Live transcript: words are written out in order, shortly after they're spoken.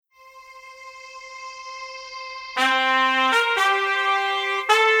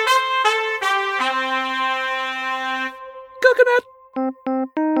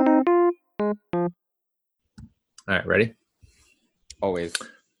right, ready? Always.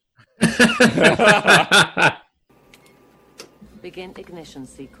 Begin ignition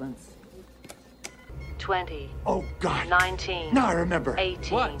sequence. 20. Oh, God. 19. Now I remember.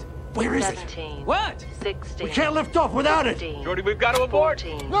 18. What? Where is it? 17. What? 16. We can't lift off without it. 15, Jordy, we've got to abort.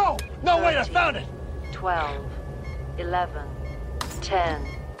 14. No, wait, I 13, found it. 12. 11. 10.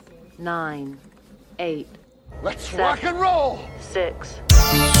 9. 8. Let's 7, rock and roll. 6.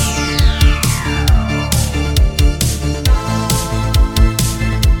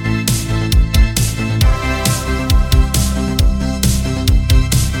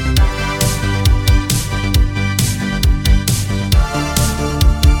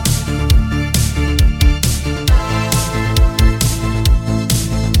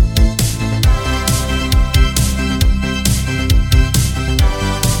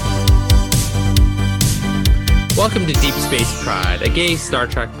 Welcome to Deep Space Pride, a gay Star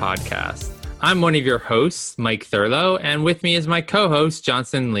Trek podcast. I'm one of your hosts, Mike Thurlow, and with me is my co-host,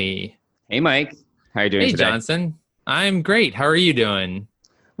 Johnson Lee. Hey, Mike. How are you doing today? Hey, Johnson. I'm great. How are you doing?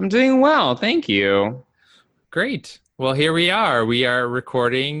 I'm doing well. Thank you. Great. Well, here we are. We are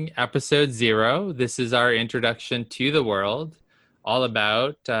recording episode 0. This is our introduction to the world, all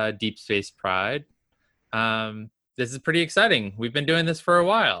about Deep Space Pride. This is pretty exciting. We've been doing this for a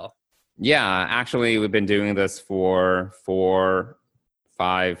while. Yeah, actually, we've been doing this for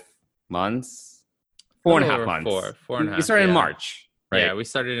 5 months. 4.5 months. Four and a half. We started in yeah. March, right? Yeah, we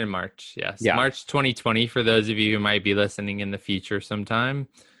started in March. Yes, Yeah. March 2020. For those of you who might be listening in the future, sometime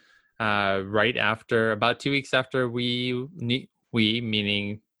right after, about 2 weeks after we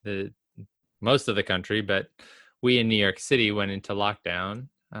meaning the most of the country, but we in New York City went into lockdown.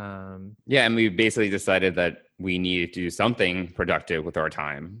 Yeah, and we basically decided that we needed to do something productive with our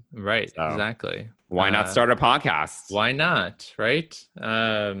time. Right. So, Exactly. Why not start a podcast? Why not? Right.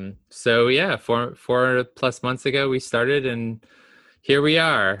 So yeah, 4+ months ago we started, and here we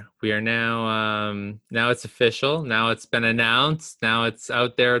are. We are now it's official. Now it's been announced. Now it's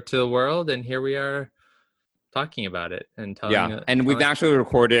out there to the world, and here we are talking about it and telling. Yeah, and we've actually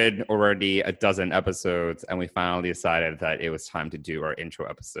recorded already a dozen episodes, and we finally decided that it was time to do our intro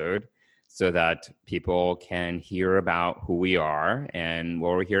episode so that people can hear about who we are and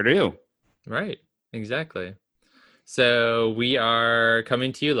what we're here to do. Right. Exactly. So we are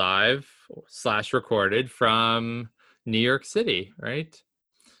coming to you live / recorded from New York City, right?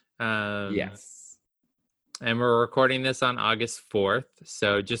 Yes. And we're recording this on August 4th.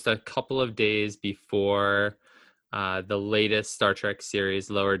 So just a couple of days before the latest Star Trek series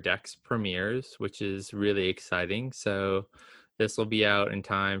Lower Decks premieres, which is really exciting. So this will be out in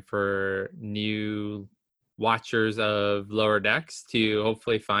time for new watchers of Lower Decks to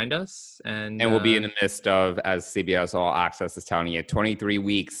hopefully find us. And we'll be in the midst of, as CBS All Access is telling you, 23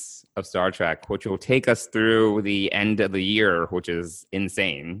 weeks of Star Trek, which will take us through the end of the year, which is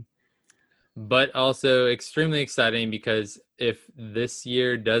insane. But also extremely exciting, because if this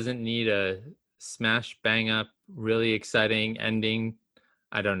year doesn't need a smash bang up, really exciting ending,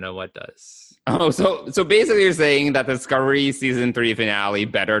 I don't know what does. Oh, so basically you're saying that the Discovery season 3 finale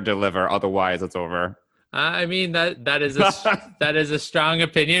better deliver, otherwise it's over. I mean, that is a strong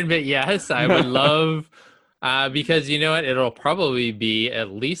opinion, but yes, I would love, because you know what, it'll probably be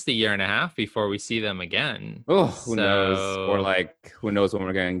at least a year and a half before we see them again. Oh, who knows? Or who knows when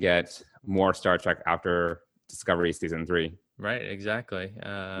we're going to get more Star Trek after Discovery season 3. Right, exactly.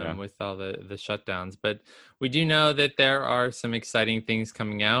 With all the shutdowns. But we do know that there are some exciting things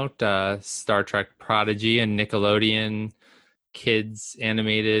coming out. Star Trek Prodigy and Nickelodeon kids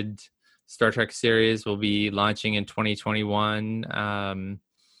animated Star Trek series will be launching in 2021.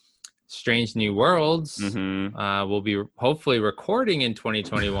 Strange New Worlds will be hopefully recording in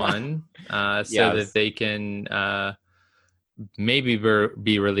 2021 so that they can maybe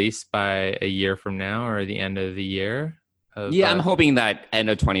be released by a year from now or the end of the year. I'm hoping that end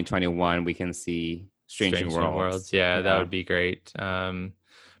of 2021 we can see Strange New Worlds. Yeah, that would be great.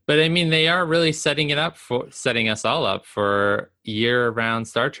 But I mean, they are really setting us all up for year-round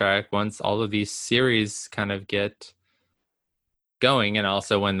Star Trek once all of these series kind of get going, and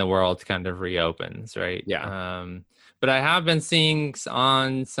also when the world kind of reopens, right? Yeah. But I have been seeing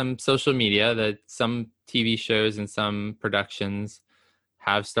on some social media that some TV shows and some productions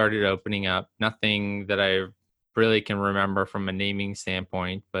have started opening up. Nothing that I really can remember from a naming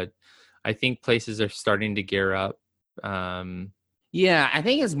standpoint, but I think places are starting to gear up. Yeah, I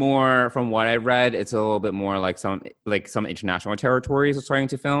think it's more, from what I read, it's a little bit more like some international territories are starting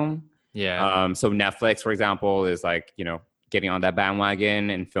to film. Yeah. So Netflix, for example, is getting on that bandwagon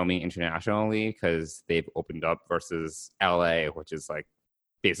and filming internationally because they've opened up versus LA, which is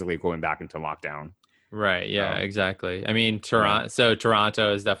basically going back into lockdown. Right. Yeah, So, exactly. I mean,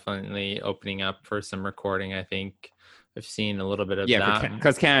 Toronto is definitely opening up for some recording. I think I've seen a little bit of yeah, that.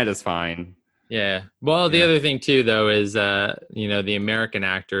 because Canada's fine. Yeah. Well, the Yeah. other thing too, though, is the American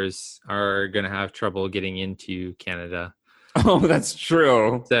actors are going to have trouble getting into Canada. Oh, that's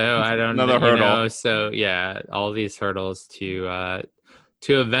true. So I don't, Another hurdle. So yeah, all these hurdles to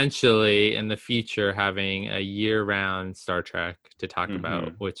eventually in the future having a year-round Star Trek to talk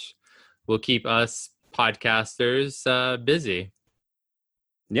about, which will keep us podcasters busy.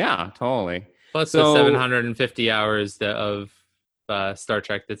 Yeah, totally. Plus the 750 hours of Star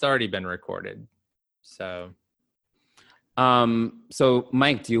Trek that's already been recorded. So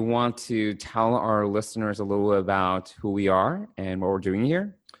Mike, do you want to tell our listeners a little about who we are and what we're doing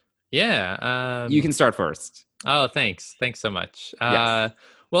here? Yeah. You can start first. Oh, thanks. Thanks so much. Yes.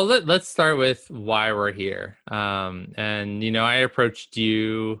 Well, let's start with why we're here. And I approached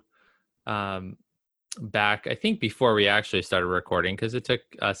you back, I think, before we actually started recording, because it took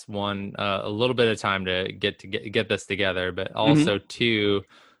us a little bit of time to get this together, but also two,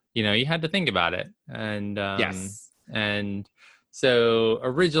 you had to think about it. And yes. And so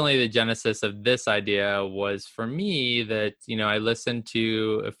originally the genesis of this idea was for me that, I listened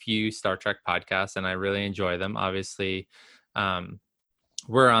to a few Star Trek podcasts and I really enjoy them. Obviously,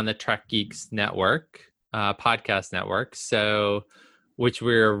 we're on the Trek Geeks Network, podcast network, which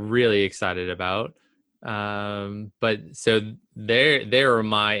we're really excited about. But so they were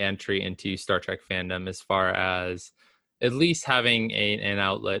my entry into Star Trek fandom, as far as at least having an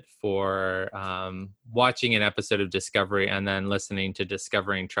outlet for watching an episode of Discovery and then listening to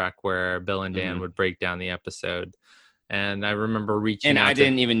Discovering Trek, where Bill and Dan would break down the episode. And I remember reaching out. And I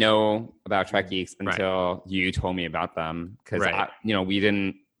didn't even know about Trek Geeks until you told me about them, because we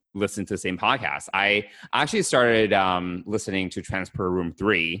didn't listen to the same podcast. I actually started listening to Transport Room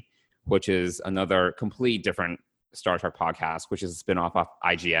 3, which is another complete different Star Trek podcast, which is a spinoff of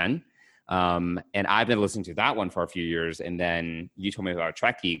IGN. And I've been listening to that one for a few years. And then you told me about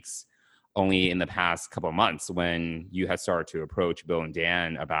Trek Geeks only in the past couple of months, when you had started to approach Bill and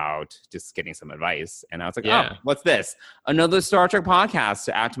Dan about just getting some advice. And I was like, oh, what's this? Another Star Trek podcast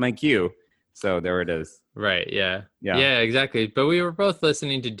to add to my queue. So there it is. Right. Yeah. Yeah, exactly. But we were both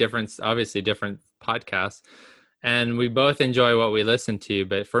listening to different podcasts, and we both enjoy what we listen to.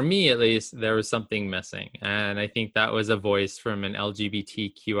 But for me, at least, there was something missing. And I think that was a voice from an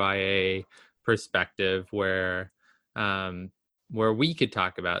LGBTQIA perspective where we could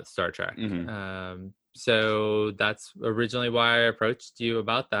talk about Star Trek. So that's originally why I approached you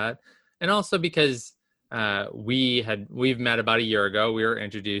about that. And also because we've met about a year ago. We were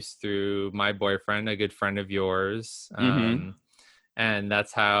introduced through my boyfriend, a good friend of yours. And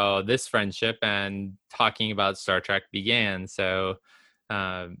that's how this friendship and talking about Star Trek began. So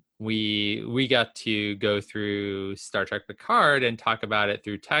we got to go through Star Trek Picard and talk about it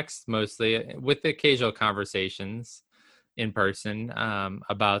through text, mostly, with occasional conversations in person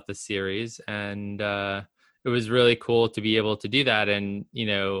about the series. And it was really cool to be able to do that. And,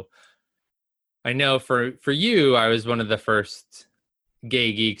 I know for you, I was one of the first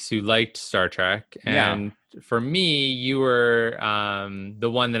gay geeks who liked Star Trek. And for me, you were the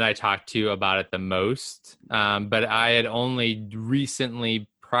one that I talked to about it the most. But I had only recently,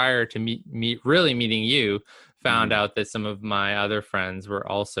 prior to really meeting you, found out that some of my other friends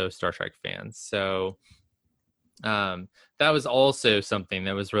were also Star Trek fans. So that was also something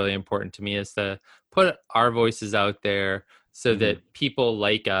that was really important to me, is to put our voices out there so that people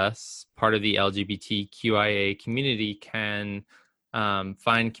like us, part of the LGBTQIA community, can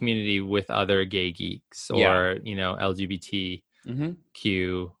find community with other gay geeks or, LGBTQ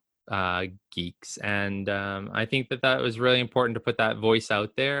geeks. And I think that was really important to put that voice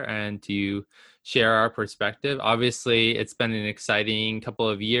out there and to share our perspective. Obviously, it's been an exciting couple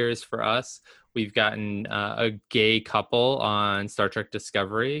of years for us. We've gotten a gay couple on Star Trek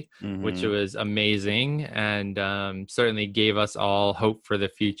Discovery, which was amazing, and certainly gave us all hope for the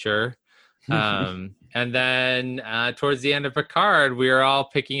future. And then towards the end of Picard, we were all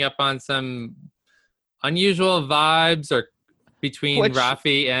picking up on some unusual vibes between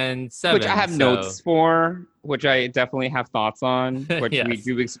Raffi and Seven. Which I have notes for, which I definitely have thoughts on, which we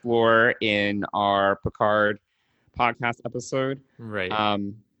do explore in our Picard podcast episode. Right.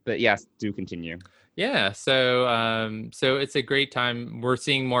 But yes, do continue. Yeah, so it's a great time. We're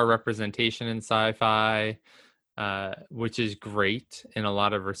seeing more representation in sci-fi, which is great in a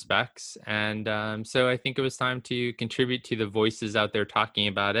lot of respects. And so I think it was time to contribute to the voices out there talking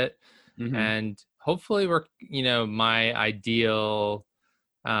about it. And hopefully my ideal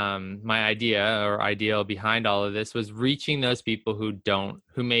behind all of this was reaching those people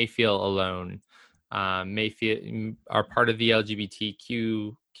who may feel alone are part of the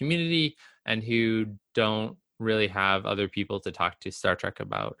LGBTQ community and who don't really have other people to talk to Star Trek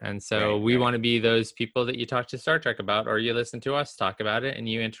about. And so we want to be those people that you talk to Star Trek about, or you listen to us talk about it and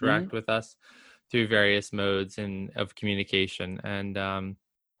you interact with us through various modes of communication. And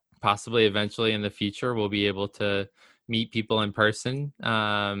possibly eventually in the future, we'll be able to meet people in person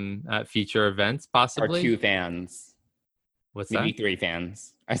at future events, possibly. Our 2 fans. What's maybe that? 3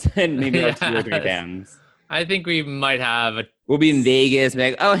 fans. I said maybe our 2 or 3 fans. I think we might have We'll be in Vegas.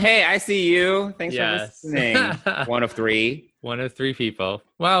 Be like, oh, hey, I see you. Thanks for listening. 1 of 3. 1 of 3 people.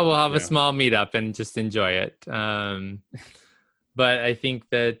 Well, we'll have a small meetup and just enjoy it. But I think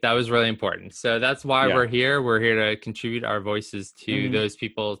that was really important. So that's why we're here. We're here to contribute our voices to those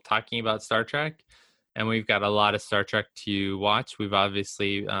people talking about Star Trek. And we've got a lot of Star Trek to watch. We've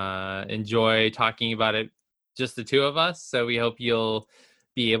obviously enjoyed talking about it, just the 2 of us. So we hope you'll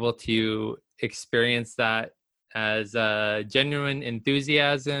be able to experience that as a genuine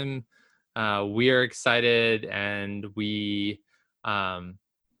enthusiasm. We are excited, and we want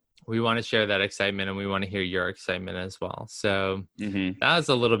to share that excitement, and we want to hear your excitement as well. So that was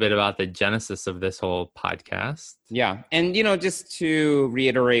a little bit about the genesis of this whole podcast. Yeah. And, just to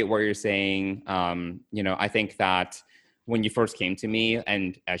reiterate what you're saying, I think that when you first came to me,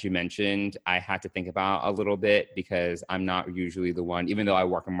 and as you mentioned, I had to think about a little bit, because I'm not usually the one, even though I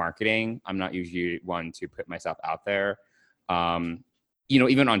work in marketing, I'm not usually one to put myself out there.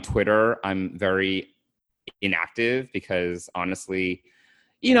 Even on Twitter, I'm very inactive, because honestly,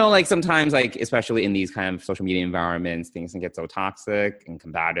 sometimes, especially in these kind of social media environments, things can get so toxic and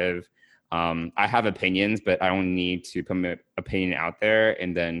combative. I have opinions, but I don't need to put my opinion out there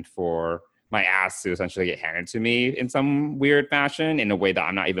and then for my ass to essentially get handed to me in some weird fashion in a way that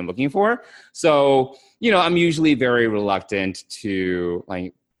I'm not even looking for. So, I'm usually very reluctant to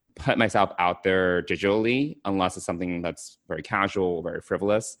put myself out there digitally, unless it's something that's very casual, very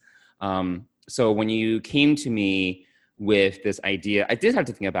frivolous. So when you came to me with this idea, I did have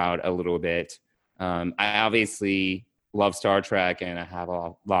to think about it a little bit. I obviously love Star Trek, and I have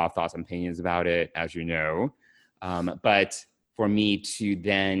a lot of thoughts and opinions about it, as you know. But for me to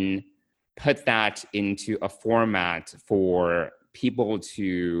then put that into a format for people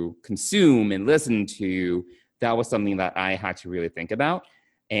to consume and listen to, that was something that I had to really think about.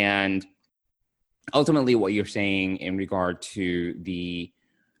 And ultimately, what you're saying in regard to the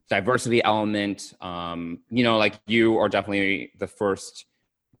diversity element, you are definitely the first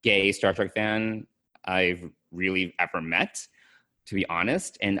gay Star Trek fan I've really ever met, to be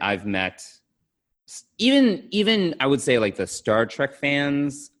honest. And I've met even I would say the Star Trek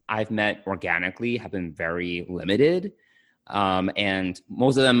fans I've met organically have been very limited. And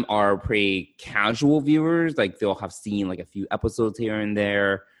most of them are pretty casual viewers. They'll have seen a few episodes here and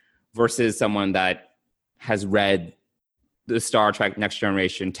there, versus someone that has read the Star Trek Next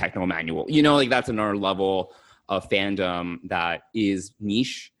Generation technical manual. That's another level of fandom that is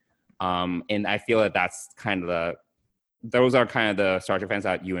niche. And I feel that those are kind of the Star Trek fans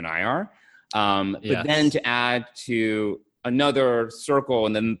that you and I are. But then to add to another circle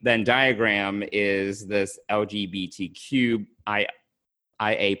and the Venn diagram is this LGBTQ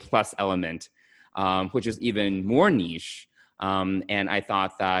IA plus element, which is even more niche. And I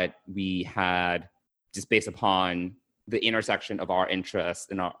thought that we had, just based upon the intersection of our interests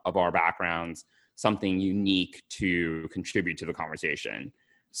and of our backgrounds, something unique to contribute to the conversation.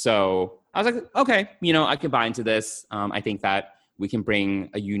 So I was like, okay, I can buy into this. I think that we can bring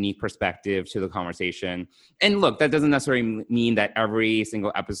a unique perspective to the conversation. And look, that doesn't necessarily mean that every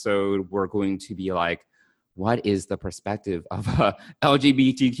single episode we're going to be like, what is the perspective of a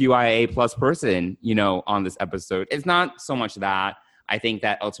LGBTQIA plus person, on this episode? It's not so much that. I think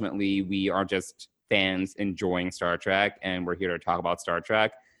that ultimately we are just fans enjoying Star Trek, and we're here to talk about Star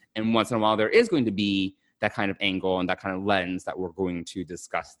Trek. And once in a while, there is going to be that kind of angle and that kind of lens that we're going to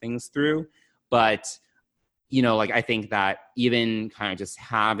discuss things through. But, I think that even kind of just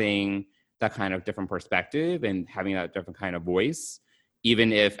having that kind of different perspective and having that different kind of voice,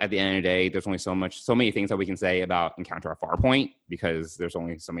 even if at the end of the day, there's only so many things that we can say about Encounter at Farpoint, because there's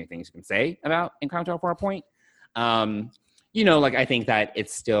only so many things you can say about Encounter at Farpoint. I think that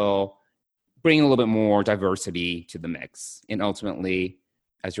it's still bringing a little bit more diversity to the mix. And ultimately,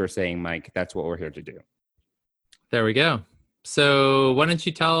 as you're saying, Mike, that's what we're here to do. There we go. So why don't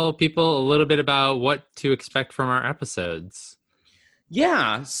you tell people a little bit about what to expect from our episodes?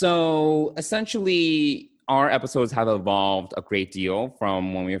 Yeah. So essentially, our episodes have evolved a great deal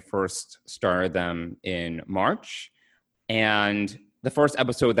from when we first started them in March. And the first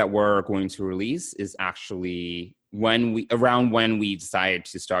episode that we're going to release is actually when we decided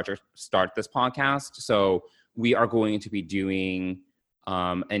to start this podcast. So we are going to be doing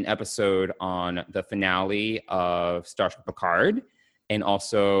an episode on the finale of Star Trek Picard, and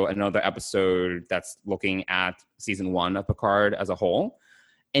also another episode that's looking at season 1 of Picard as a whole.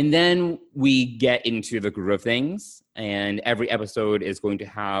 And then we get into the groove of things, and every episode is going to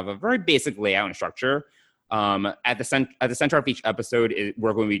have a very basic layout and structure. At the center of each episode,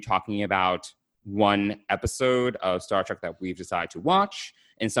 we're going to be talking about one episode of Star Trek that we've decided to watch.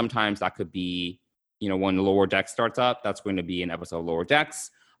 And sometimes that could be, when Lower Decks starts up, that's going to be an episode of Lower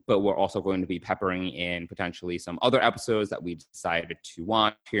Decks. But we're also going to be peppering in potentially some other episodes that we decided to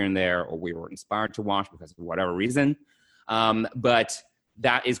watch here and there, or we were inspired to watch because of whatever reason. But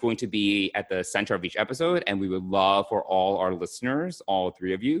that is going to be at the center of each episode, and we would love for all our listeners, all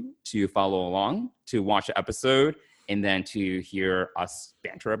 3 of you, to follow along, to watch the episode, and then to hear us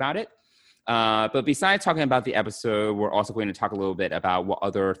banter about it. But besides talking about the episode, we're also going to talk a little bit about what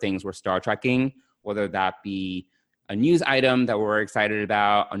other things we're Star Trekking, whether that be a news item that we're excited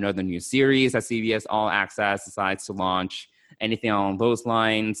about, another new series that CBS All Access decides to launch, anything along those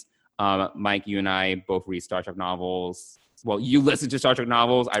lines. Mike, you and I both read Star Trek novels. Well, you listen to Star Trek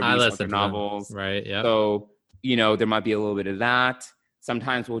novels. I read Star Trek novels. Right, yeah. So, there might be a little bit of that.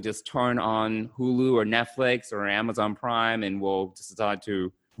 Sometimes we'll just turn on Hulu or Netflix or Amazon Prime, and we'll just decide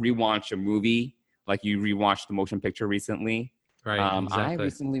to rewatch a movie, like you rewatched the motion picture recently. Right, exactly. I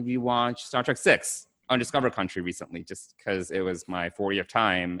recently rewatched Star Trek 6 on Discover Country recently, just because it was my 40th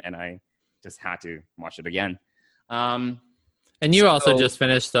time, and I just had to watch it again. And you also just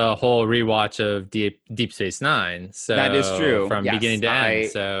finished the whole rewatch of Deep Space Nine. So that is true. From beginning to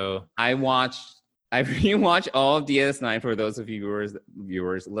end. So I rewatched all of DS9 for those of you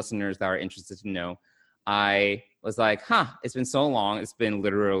viewers, listeners that are interested to know. I was like, it's been so long. It's been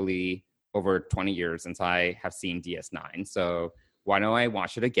literally over 20 years since I have seen DS9. So why don't I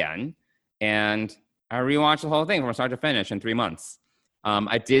watch it again? And I rewatched the whole thing from start to finish in 3 months.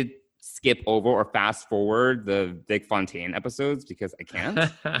 I did skip over or fast forward the Vic Fontaine episodes because I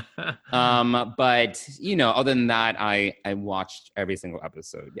can't. But other than that, I watched every single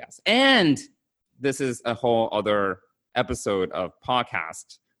episode. Yes. And this is a whole other episode of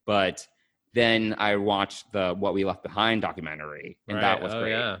podcast, but then I watched the What We Left Behind documentary, and that was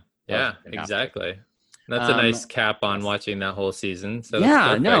great. Yeah, exactly. That's a nice cap on watching that whole season. So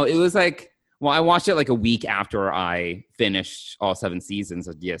it was like, well, I watched it like a week after I finished all 7 seasons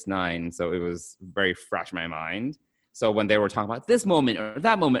of DS9, so it was very fresh in my mind. So when they were talking about this moment or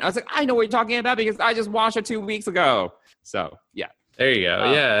that moment, I was like, I know what you're talking about because I just watched it 2 weeks ago. So, yeah. There you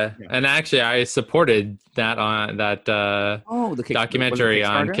go. Yeah. And actually, I supported that on that documentary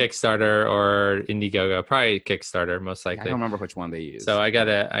on Kickstarter or Indiegogo. Probably Kickstarter, most likely. I don't remember which one they used. So I got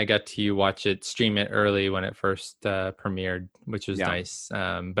to stream it early when it first premiered, which was nice.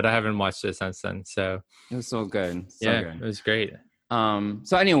 But I haven't watched it since then. So it was so good. It was great.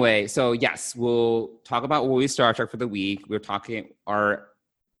 So anyway, yes, we'll talk about what we Star Trek for the week. We're talking our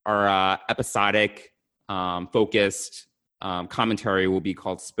episodic focused commentary will be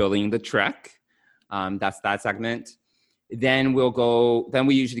called Spilling the Trek. That's that segment. Then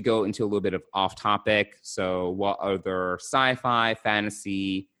we usually go into a little bit of off topic. So what other sci-fi,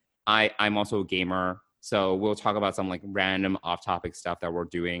 fantasy, I'm also a gamer. So we'll talk about some like random off topic stuff that we're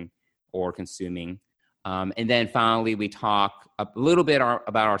doing or consuming. And then finally, we talk a little bit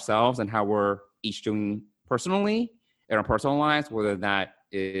about ourselves and how we're each doing personally in our personal lives, whether that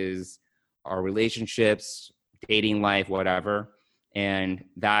is our relationships, dating life, whatever. And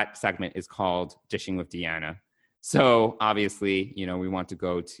that segment is called Dishing with Deanna. So obviously, we want to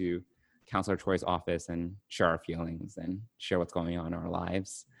go to Counselor Troy's office and share our feelings and share what's going on in our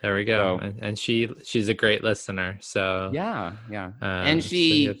lives. There we go. So, and she's a great listener. So yeah. And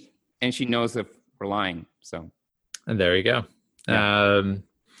she knows if we're lying. So and there you go.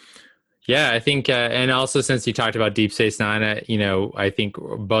 I think, and also since you talked about Deep Space Nine, I think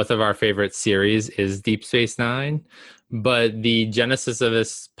both of our favorite series is Deep Space Nine, but the genesis of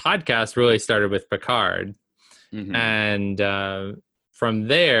this podcast really started with Picard. Mm-hmm. And from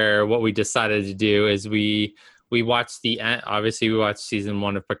there, what we decided to do is we watched obviously we watched season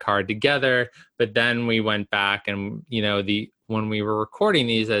 1 of Picard together, but then we went back and, when we were recording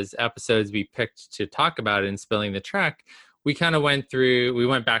these as episodes we picked to talk about it in Spilling the Trek, we kind of went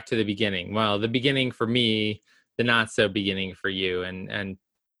back to the beginning. Well, the beginning for me, the not so beginning for you. And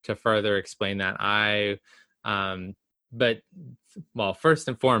to further explain that, first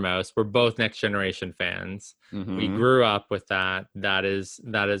and foremost, we're both Next Generation fans. Mm-hmm. We grew up with that. That is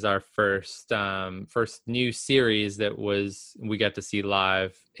our first new series that we got to see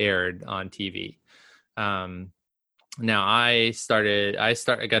live aired on TV. Now I got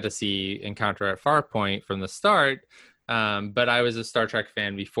to see Encounter at Farpoint from the start, but I was a Star Trek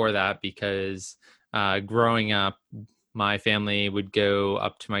fan before that because growing up, my family would go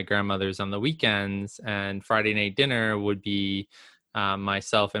up to my grandmother's on the weekends, and Friday night dinner would be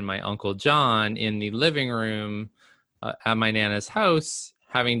myself and my Uncle John in the living room at my Nana's house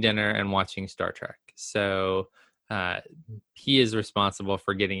having dinner and watching Star Trek. So he is responsible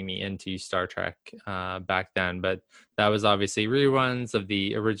for getting me into Star Trek back then, but that was obviously reruns of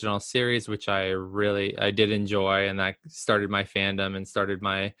the original series, which I did enjoy, and that started my fandom and started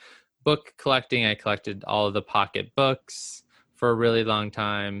my book collecting. I collected all of the Pocket books for a really long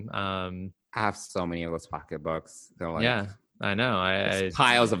time. I have so many of those Pocket books. They're like, yeah, I know. I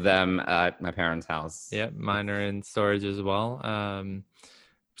piles of them at my parents' house. Yep, mine are in storage as well.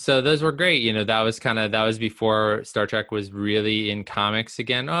 So those were great. That was before Star Trek was really in comics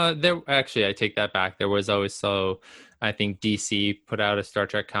again. I take that back. There was always I think DC put out a Star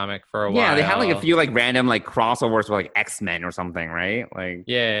Trek comic for a while. Yeah, they had like a few like random like crossovers with like X-Men or something, right? Like,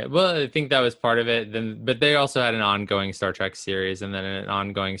 yeah, well, I think that was part of it. But they also had an ongoing Star Trek series and then an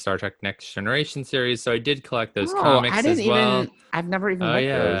ongoing Star Trek Next Generation series. So I did collect those comics as well. I've never even read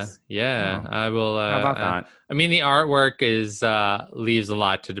those. Yeah. Oh. I will. How about that? I mean, the artwork leaves a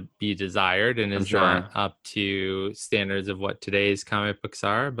lot to be desired and is not up to standards of what today's comic books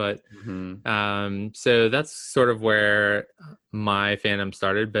are. But so that's sort of where my fandom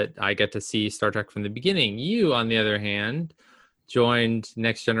started. But I get to see Star Trek from the beginning. You, on the other hand, joined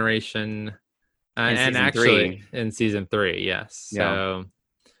Next Generation and actually in season 3. Yes. Yeah.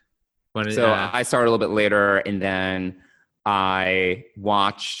 So I started a little bit later, and then I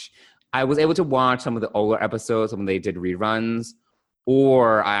was able to watch some of the older episodes when they did reruns,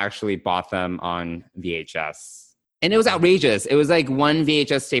 or I actually bought them on VHS. And it was outrageous. It was like one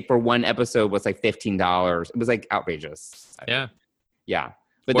VHS tape for one episode was like $15. It was like outrageous. Yeah. Yeah.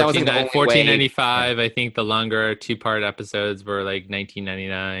 But that was like $14.95. I think the longer 2-part episodes were like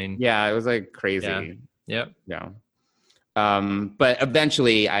 $19.99. Yeah, it was like crazy. Yeah. Yeah. But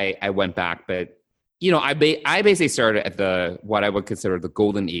eventually I went back, but I basically started at what I would consider the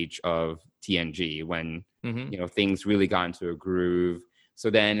golden age of TNG when, things really got into a groove. So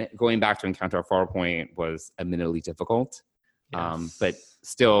then going back to Encounter at Farpoint was admittedly difficult, but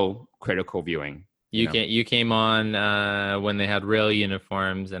still critical viewing. You came on when they had real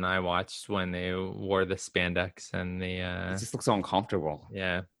uniforms, and I watched when they wore the spandex and the. It just looks so uncomfortable.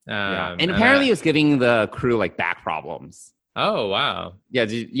 Yeah. And apparently it was giving the crew like back problems. Oh wow!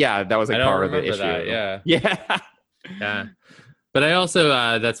 Yeah, that was like part of the issue. That, yeah. But I also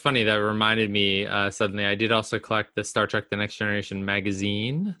that's funny. That reminded me suddenly. I did also collect the Star Trek: The Next Generation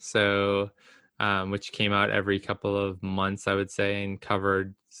magazine, so which came out every couple of months, I would say, and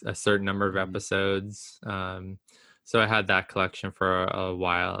covered a certain number of episodes. So I had that collection for a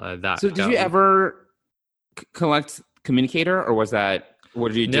while. So did you ever collect Communicator, or was that? Or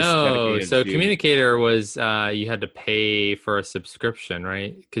did you just Communicator was you had to pay for a subscription,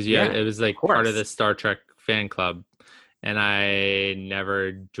 right? Because it was like part of the Star Trek fan club, and I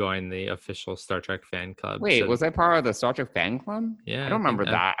never joined the official Star Trek fan club. Wait, was I part of the Star Trek fan club? Yeah, I don't remember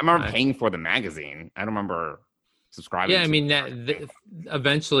that. I remember paying for the magazine. I don't remember subscribing. Yeah, I mean,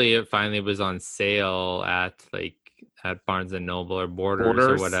 eventually it finally was on sale at Barnes and Noble or Borders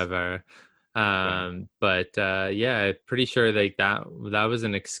or whatever. But pretty sure like that was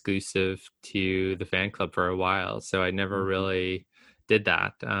an exclusive to the fan club for a while, so I never really did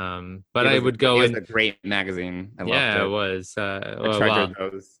that. But I would go. It was a great magazine. I loved it. It was. I treasured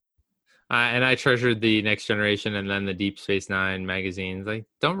those. And I treasured the Next Generation and then the Deep Space Nine magazines. I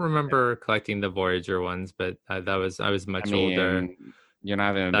don't remember collecting the Voyager ones, but I was much older. You're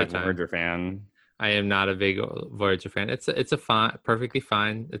not even a big Voyager fan. I am not a big Voyager fan. It's a perfectly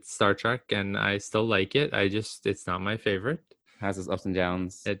fine. It's Star Trek, and I still like it. It's not my favorite. Has its ups and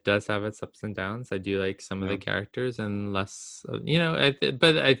downs. It does have its ups and downs. I do like some of the characters and less,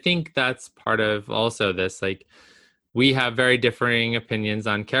 but I think that's part of also this. Like, we have very differing opinions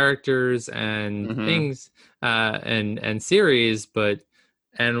on characters and things and series, I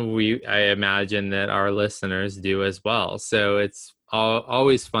imagine that our listeners do as well. So it's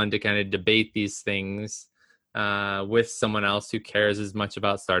always fun to kind of debate these things with someone else who cares as much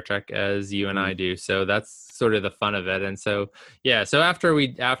about Star Trek as you and I do. So that's sort of the fun of it. And so after we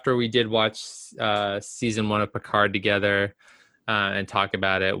did watch season 1 of Picard together and talk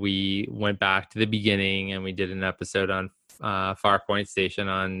about it, we went back to the beginning and we did an episode on Farpoint Station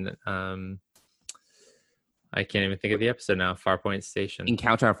on I can't even think of the episode now. Farpoint Station.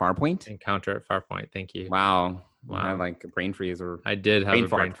 Encounter at Farpoint? Encounter at Farpoint. Thank you. Wow. You had like a brain freeze or I did have a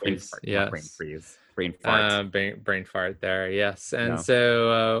brain freeze. Yes. Brain freeze. Brain fart. Brain fart there. Yes. And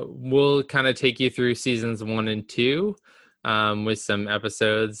so we'll kind of take you through seasons 1 and 2 with some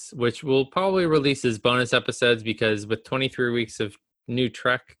episodes, which we'll probably release as bonus episodes because with 23 weeks of new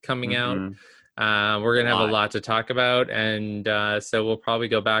Trek coming out, we're going to have a lot to talk about. And so we'll probably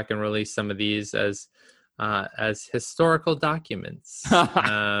go back and release some of these as historical documents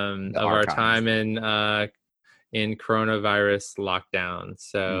of our time in coronavirus lockdown.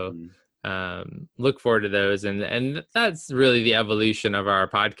 So look forward to those. And that's really the evolution of our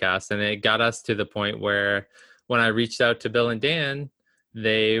podcast. And it got us to the point where when I reached out to Bill and Dan,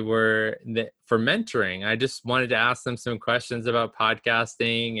 for mentoring. I just wanted to ask them some questions about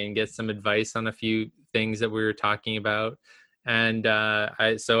podcasting and get some advice on a few things that we were talking about. And I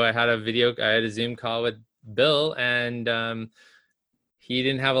had a Zoom call with Bill, and he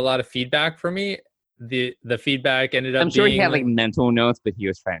didn't have a lot of feedback for me. The feedback ended up. I'm sure he had like mental notes, but he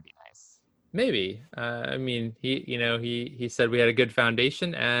was trying to be nice. Maybe. I mean, he said we had a good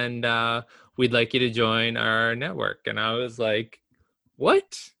foundation, and we'd like you to join our network. And I was like,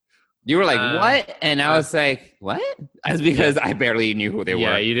 what? You were like, what? And I was like, what? That's because I barely knew who they were.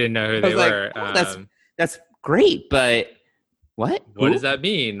 Yeah, you didn't know who they were. Oh, that's great, but what? What does that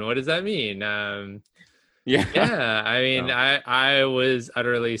mean? What does that mean? Yeah. I mean, I was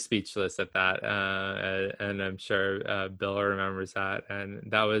utterly speechless at that, and I'm sure Bill remembers that.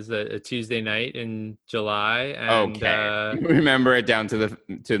 And that was a Tuesday night in July. And, okay, remember it down to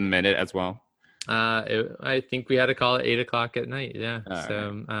the minute as well. I think we had a call at 8:00 at night. Yeah.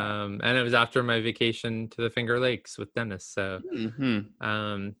 So, and it was after my vacation to the Finger Lakes with Dennis. So,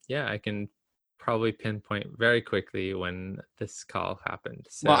 yeah, I can probably pinpoint very quickly when this call happened.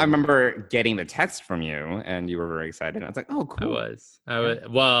 So, well, I remember getting the text from you, and you were very excited. I was like, "Oh, cool!"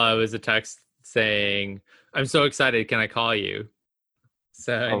 I was a text saying, "I'm so excited. Can I call you?"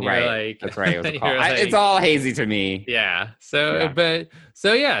 So and you're like, that's right. It was a call. It's all hazy to me. Yeah. So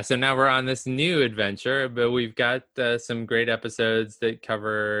now we're on this new adventure, but we've got some great episodes that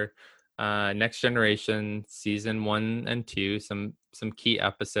cover Next Generation season 1 and 2. Some key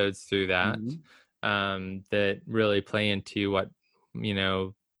episodes through that that really play into what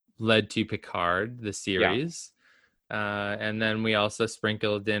led to Picard, the series. And then we also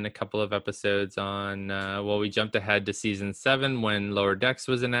sprinkled in a couple of episodes on, we jumped ahead to season 7 when Lower Decks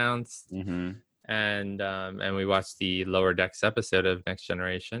was announced. And we watched the Lower Decks episode of Next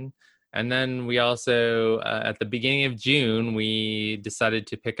Generation. And then we also, at the beginning of June, we decided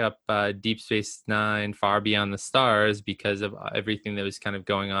to pick up Deep Space Nine, Far Beyond the Stars, because of everything that was kind of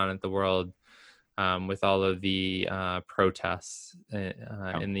going on in the world with all of the protests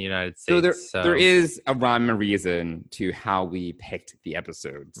in the United States. So there is a rhyme and reason to how we picked the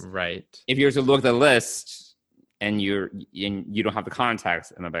episodes. Right. If you were to look at the list and you don't have the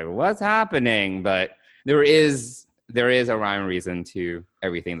context, and I'm like, what's happening? But there is a rhyme and reason to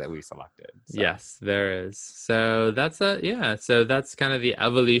everything that we selected. So. Yes, there is. So that's So that's kind of the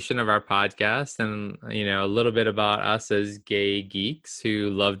evolution of our podcast, and a little bit about us as gay geeks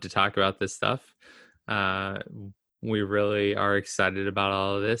who love to talk about this stuff. We really are excited about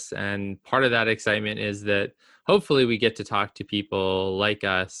all of this, and part of that excitement is that hopefully we get to talk to people like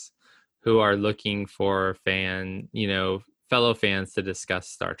us who are looking for fellow fans to discuss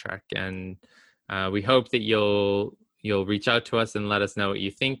Star Trek, and we hope that you'll reach out to us and let us know what you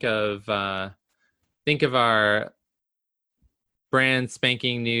think of our brand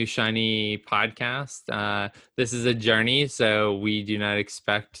spanking new shiny podcast. This is a journey, so we do not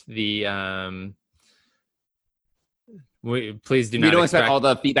expect the we don't expect all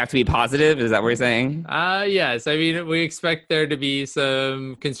the feedback to be positive. Is that what you're saying? Yes. I mean, we expect there to be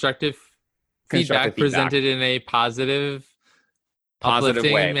some constructive feedback presented in a positive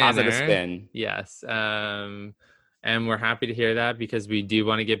way, manner. Positive spin. Yes. And we're happy to hear that because we do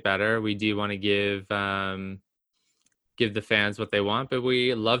want to get better. We do want to give the fans what they want, but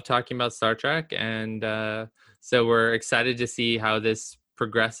we love talking about Star Trek, and so we're excited to see how this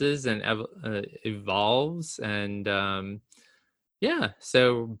progresses and evolves, and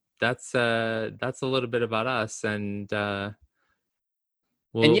so that's a little bit about us, and so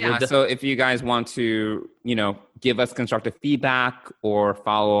if you guys want to give us constructive feedback or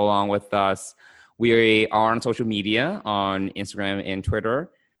follow along with us, we are on social media on Instagram and Twitter.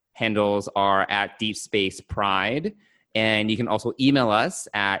 Handles are at Deep Space Pride, and you can also email us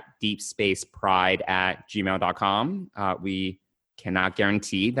at deepspacepride@gmail.com. We cannot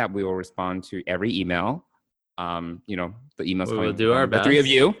guarantee that we will respond to every email. The emails we'll do our best. The three of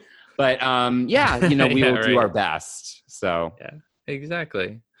you, but we will do our best. So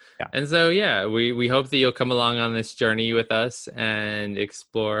Exactly. Yeah. And so, yeah, we hope that you'll come along on this journey with us and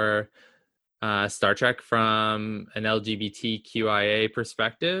explore Star Trek from an LGBTQIA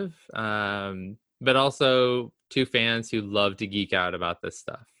perspective, but also two fans who love to geek out about this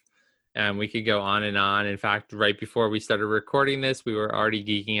stuff. And we could go on and on. In fact, right before we started recording this, we were already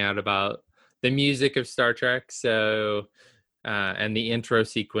geeking out about the music of Star Trek. So, and the intro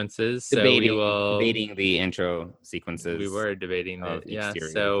sequences. Debating the intro sequences. We were debating it. Yeah.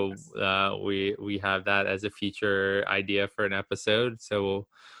 series, So yes. we have that as a future idea for an episode. So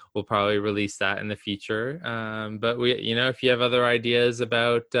we'll probably release that in the future. But if you have other ideas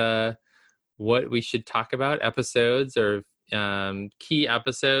about what we should talk about, episodes or key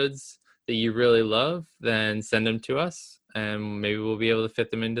episodes that you really love, then send them to us and maybe we'll be able to fit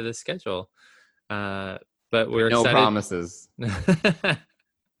them into the schedule. But we're no excited. Promises.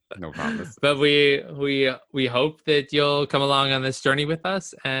 No promises. But we hope that you'll come along on this journey with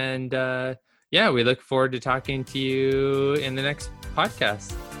us. And we look forward to talking to you in the next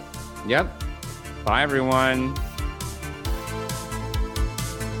podcast. Yep. Bye, everyone.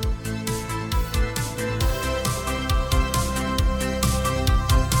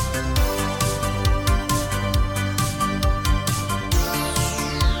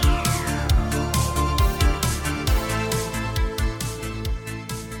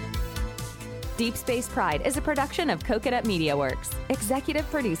 Deep Space Pride is a production of Coconut Media Works. Executive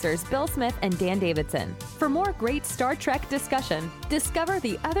producers Bill Smith and Dan Davidson. For more great Star Trek discussion, discover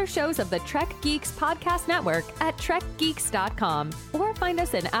the other shows of the Trek Geeks Podcast Network at trekgeeks.com or find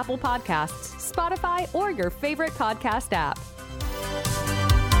us in Apple Podcasts, Spotify, or your favorite podcast app.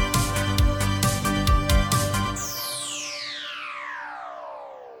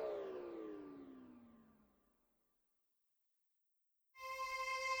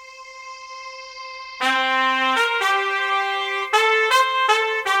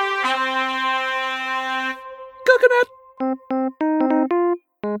 Coconut.